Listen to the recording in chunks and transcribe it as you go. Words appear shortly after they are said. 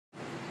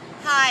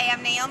Hi,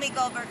 I'm Naomi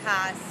Goldberg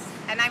Haas,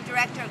 and I'm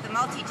director of the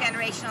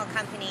multi-generational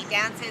company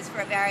Dances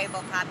for a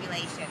Variable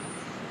Population.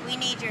 We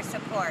need your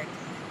support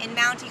in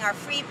mounting our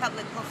free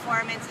public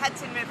performance,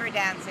 Hudson River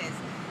Dances,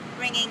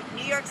 bringing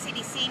New York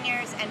City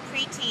seniors and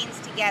preteens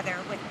together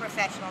with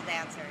professional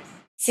dancers.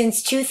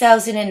 Since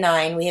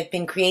 2009, we have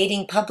been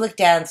creating public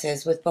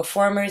dances with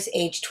performers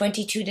aged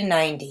 22 to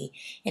 90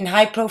 in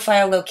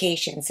high-profile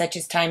locations such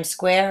as Times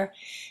Square,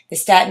 the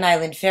Staten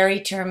Island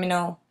Ferry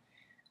Terminal,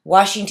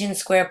 Washington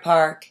Square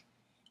Park,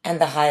 and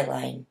the High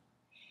Line.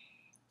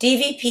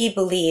 DVP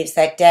believes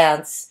that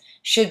dance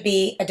should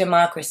be a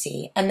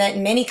democracy and that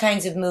many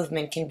kinds of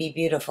movement can be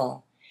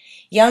beautiful.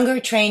 Younger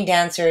trained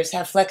dancers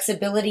have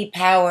flexibility,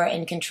 power,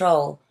 and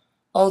control.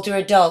 Older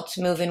adults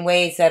move in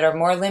ways that are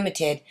more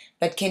limited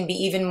but can be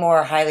even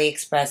more highly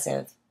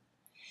expressive.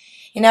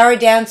 In our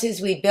dances,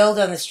 we build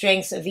on the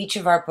strengths of each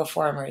of our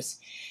performers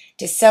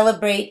to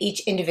celebrate each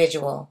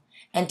individual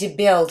and to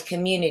build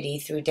community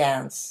through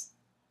dance.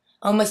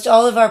 Almost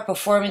all of our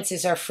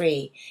performances are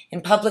free in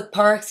public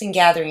parks and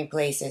gathering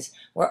places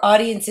where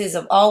audiences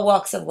of all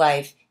walks of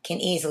life can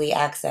easily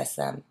access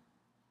them.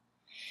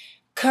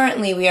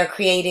 Currently, we are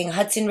creating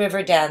Hudson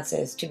River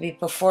Dances to be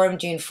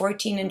performed June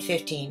 14 and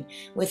 15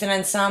 with an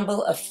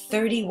ensemble of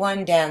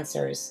 31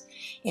 dancers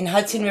in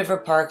Hudson River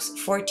Park's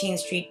 14th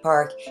Street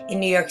Park in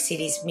New York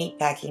City's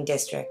Meatpacking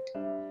District.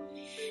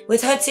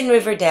 With Hudson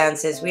River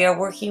Dances, we are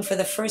working for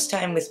the first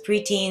time with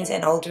preteens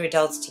and older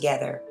adults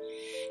together.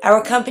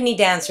 Our company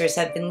dancers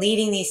have been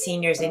leading these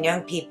seniors and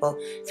young people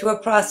through a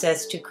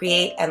process to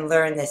create and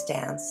learn this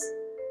dance.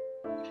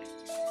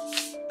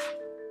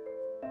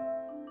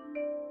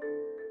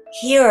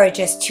 Here are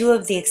just two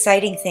of the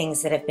exciting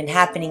things that have been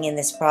happening in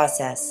this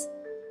process.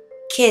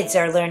 Kids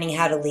are learning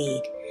how to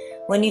lead.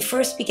 When we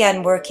first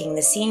began working,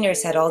 the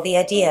seniors had all the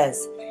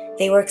ideas.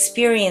 They were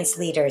experienced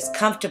leaders,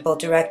 comfortable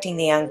directing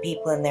the young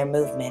people in their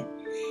movement.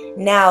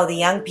 Now, the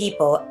young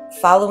people,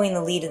 following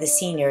the lead of the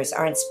seniors,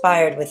 are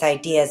inspired with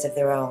ideas of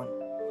their own.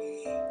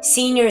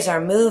 Seniors are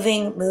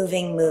moving.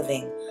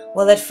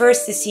 Well, at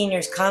first the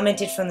seniors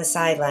commented from the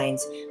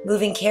sidelines,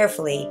 moving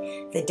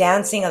carefully. The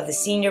dancing of the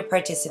senior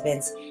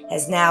participants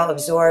has now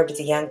absorbed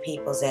the young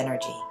people's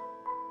energy.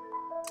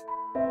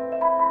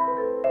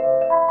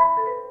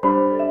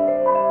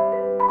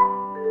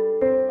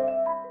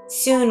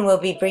 Soon we'll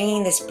be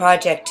bringing this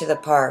project to the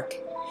park.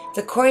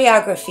 The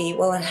choreography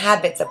will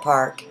inhabit the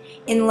park,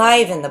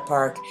 enliven the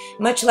park,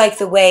 much like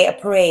the way a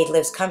parade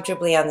lives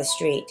comfortably on the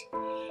street.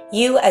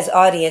 You, as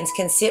audience,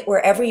 can sit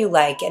wherever you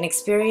like and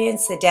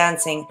experience the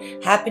dancing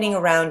happening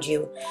around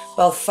you,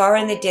 both far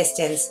in the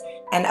distance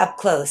and up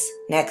close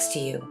next to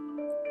you.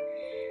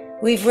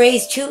 We've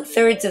raised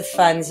 2/3 of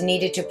funds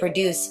needed to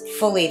produce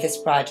fully this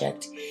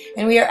project,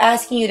 and we are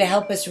asking you to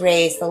help us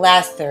raise the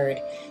last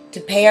third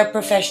to pay our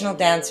professional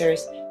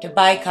dancers, to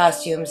buy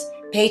costumes,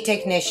 pay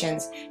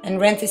technicians, and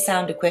rent the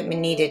sound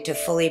equipment needed to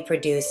fully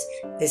produce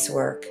this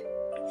work.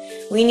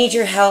 We need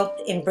your help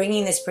in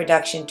bringing this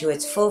production to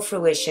its full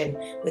fruition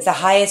with the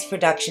highest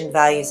production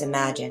values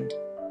imagined.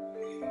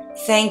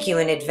 Thank you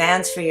in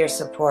advance for your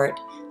support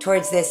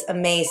towards this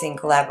amazing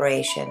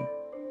collaboration.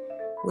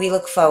 We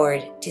look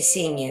forward to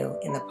seeing you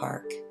in the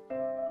park.